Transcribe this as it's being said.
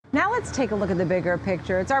Now let's take a look at the bigger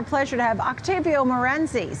picture. It's our pleasure to have Octavio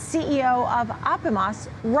Morenzi, CEO of Optimas,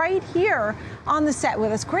 right here on the set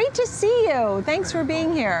with us. Great to see you. Thanks for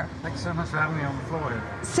being here. Thanks so much for having me on the floor here.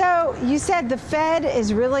 So you said the Fed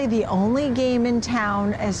is really the only game in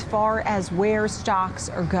town as far as where stocks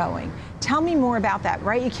are going. Tell me more about that,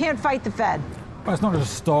 right? You can't fight the Fed. Well, it's not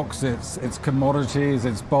just stocks, it's commodities,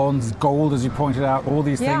 it's bonds, gold, as you pointed out. All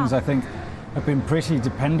these things, I think, have been pretty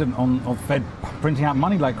dependent on Fed printing out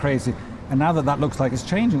money like crazy. And now that looks like it's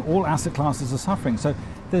changing, all asset classes are suffering. So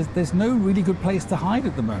there's no really good place to hide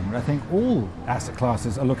at the moment. I think all asset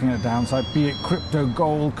classes are looking at a downside, be it crypto,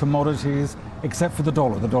 gold, commodities, except for the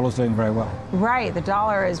dollar. The dollar's doing very well. Right, the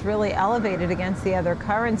dollar is really elevated against the other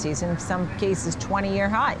currencies, in some cases 20-year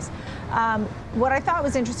highs. What I thought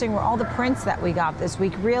was interesting were all the prints that we got this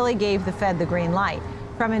week really gave the Fed the green light.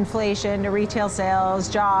 From inflation to retail sales,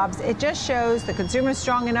 jobs, it just shows the consumer's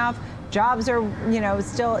strong enough. Jobs are,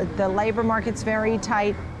 still, the labor market's very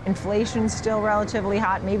tight. Inflation's still relatively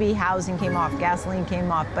hot. Maybe housing came off, gasoline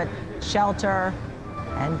came off, but shelter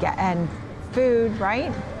and food,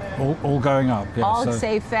 right? All going up, yeah. All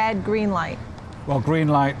say Fed, green light. Well, green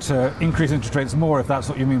light to increase interest rates more, if that's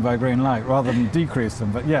what you mean by green light, rather than decrease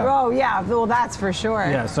them, but yeah. Oh, yeah, well, that's for sure.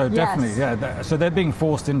 Yeah, so definitely, yeah. So they're being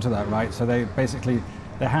forced into that, right? So they basically,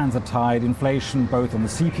 their hands are tied. Inflation, both on the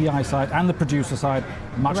CPI side and the producer side,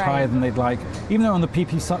 much higher than they'd like. Even though on the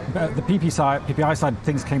PPI side,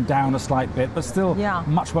 things came down a slight bit, but still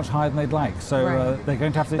much, much higher than they'd like. So they're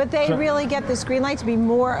going to have to... But they really get this green light to be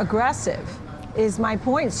more aggressive, is my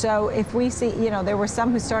point. So if we see, there were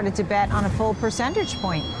some who started to bet on a full percentage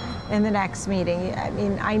point in the next meeting. I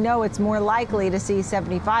mean, I know it's more likely to see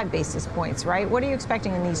 75 basis points, right? What are you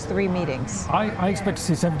expecting in these three meetings? I expect to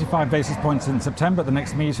see 75 basis points in September at the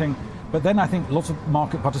next meeting. But then I think lots of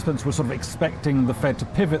market participants were sort of expecting the Fed to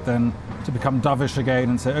pivot then, to become dovish again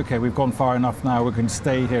and say, okay, we've gone far enough now, we're going to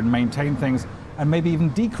stay here and maintain things, and maybe even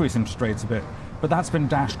decrease interest rates a bit. But that's been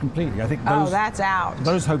dashed completely. I think that's out.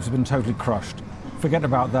 Those hopes have been totally crushed. Forget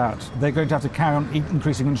about that. They're going to have to carry on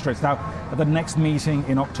increasing interest rates. Now, at the next meeting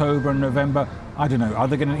in October and November, I don't know, are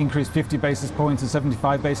they going to increase 50 basis points or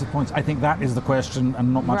 75 basis points? I think that is the question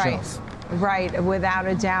and not much else. Right, without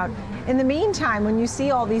a doubt. In the meantime, when you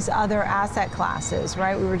see all these other asset classes,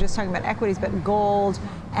 right, we were just talking about equities, but gold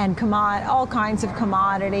and all kinds of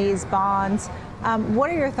commodities, bonds,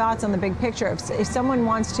 what are your thoughts on the big picture? If someone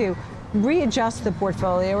wants to readjust the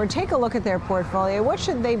portfolio or take a look at their portfolio, what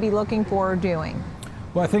should they be looking for or doing?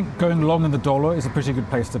 Well, I think going long in the dollar is a pretty good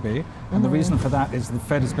place to be. And the reason for that is the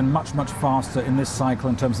Fed has been much, much faster in this cycle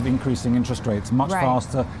in terms of increasing interest rates, much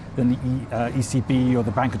faster than the ECB or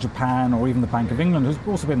the Bank of Japan or even the Bank of England, who's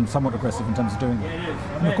also been somewhat aggressive in terms of doing that.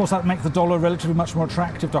 And of course, that makes the dollar relatively much more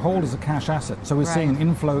attractive to hold as a cash asset. So we're seeing an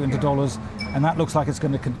inflow into dollars, and that looks like it's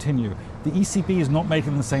going to continue. The ECB is not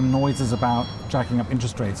making the same noises about jacking up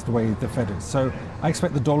interest rates the way the Fed is. So I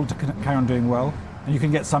expect the dollar to carry on doing well. And you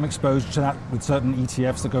can get some exposure to that with certain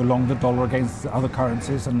ETFs that go long the dollar against other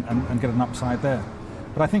currencies and get an upside there.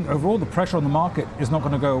 But I think overall the pressure on the market is not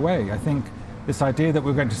going to go away. I think this idea that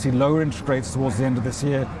we're going to see lower interest rates towards the end of this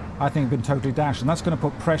year, I think, has been totally dashed. And that's going to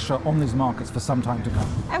put pressure on these markets for some time to come.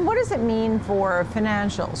 And what does it mean for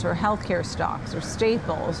financials or healthcare stocks or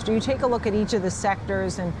staples? Do you take a look at each of the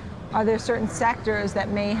sectors, and are there certain sectors that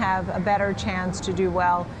may have a better chance to do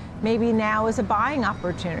well? Maybe now is a buying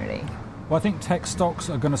opportunity. Well, I think tech stocks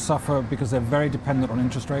are going to suffer because they're very dependent on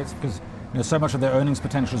interest rates, because so much of their earnings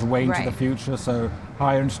potential is way into the future. So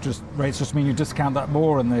higher interest rates just mean you discount that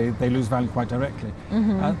more and they lose value quite directly.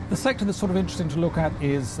 The sector that's sort of interesting to look at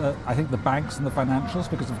is, I think, the banks and the financials,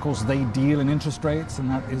 because of course they deal in interest rates and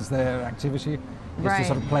that is their activity, is to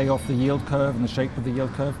sort of play off the yield curve and the shape of the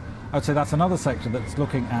yield curve. I would say that's another sector that's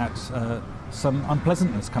looking at some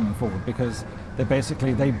unpleasantness coming forward, because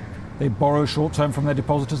they borrow short-term from their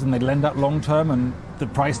depositors and they lend out long-term, and the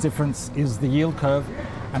price difference is the yield curve,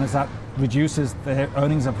 and as that reduces, their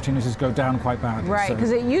earnings opportunities go down quite badly. Right, because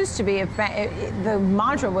it used to be, the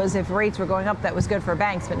mantra was if rates were going up, that was good for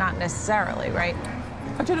banks, but not necessarily, right?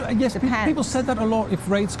 I don't know, yes, people said that a lot. If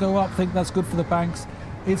rates go up, think that's good for the banks.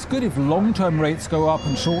 It's good if long-term rates go up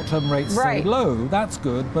and short-term rates stay low. That's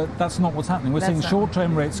good, but that's not what's happening. We're seeing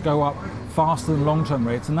short-term rates go up faster than long-term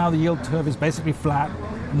rates, and now the yield curve is basically flat,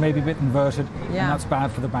 maybe a bit inverted, and that's bad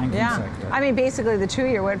for the banking sector. I mean, basically the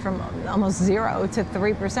 2-year went from almost 0 to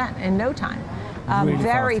 3% in no time. Really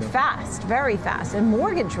very fast. And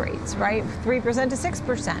mortgage rates, right, 3% to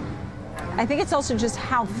 6%. I think it's also just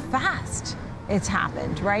how fast it's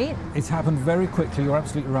happened, right? It's happened very quickly, you're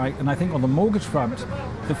absolutely right. And I think on the mortgage front,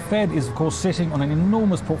 the Fed is, of course, sitting on an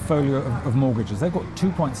enormous portfolio of mortgages. They've got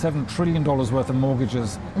 $2.7 trillion worth of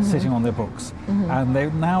mortgages sitting on their books. And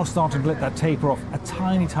they're now starting to let that taper off a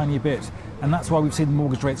tiny, tiny bit. And that's why we've seen the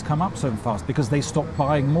mortgage rates come up so fast, because they stopped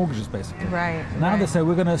buying mortgages, basically. Right. Now they say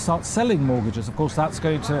we're going to start selling mortgages. Of course, that's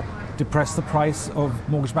going to depress the price of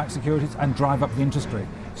mortgage-backed securities and drive up the interest rate.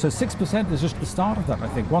 So 6% is just the start of that, I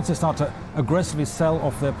think. Once they start to aggressively sell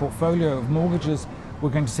off their portfolio of mortgages, we're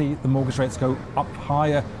going to see the mortgage rates go up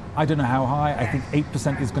higher. I don't know how high. I think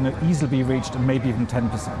 8% is going to easily be reached, and maybe even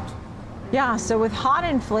 10%. Yeah, so with hot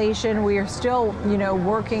inflation, we are still,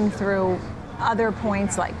 working through other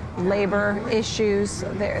points like labor issues.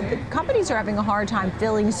 The companies are having a hard time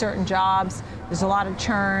filling certain jobs. There's a lot of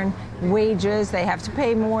churn, wages, they have to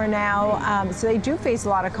pay more now. So they do face a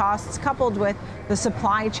lot of costs, coupled with the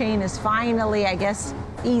supply chain is finally, I guess,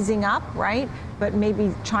 easing up, right? But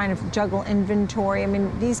maybe trying to juggle inventory. I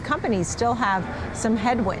mean, these companies still have some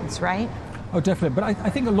headwinds, right? Oh, definitely. But I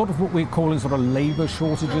think a lot of what we're calling sort of labor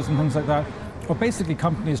shortages and things like that are basically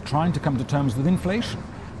companies trying to come to terms with inflation.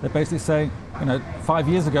 They're basically saying, 5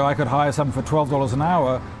 years ago I could hire someone for $12 an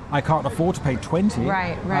hour. I can't afford to pay 20.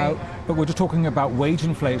 Right. But we're just talking about wage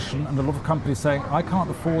inflation, and a lot of companies saying, I can't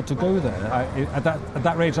afford to go there. At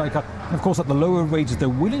that rate, I can't. And of course, at the lower wages they're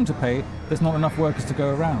willing to pay, there's not enough workers to go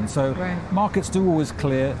around. So markets do always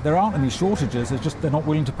clear. There aren't any shortages. It's just they're not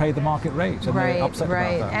willing to pay the market rate, and they're upset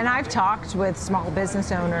about that. And I've talked with small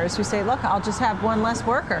business owners who say, look, I'll just have one less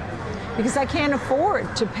worker because I can't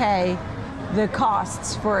afford to pay the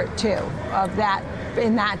costs for it too, of that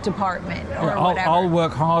in that department or whatever. I'll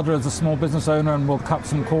work harder as a small business owner, and we'll cut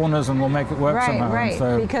some corners and we'll make it work somehow. Right,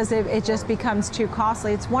 because it just becomes too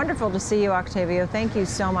costly. It's wonderful to see you, Octavio. Thank you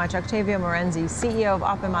so much. Octavio Morenzi, CEO of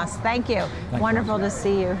Oppimas. Thank you. Wonderful to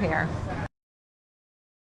see you here.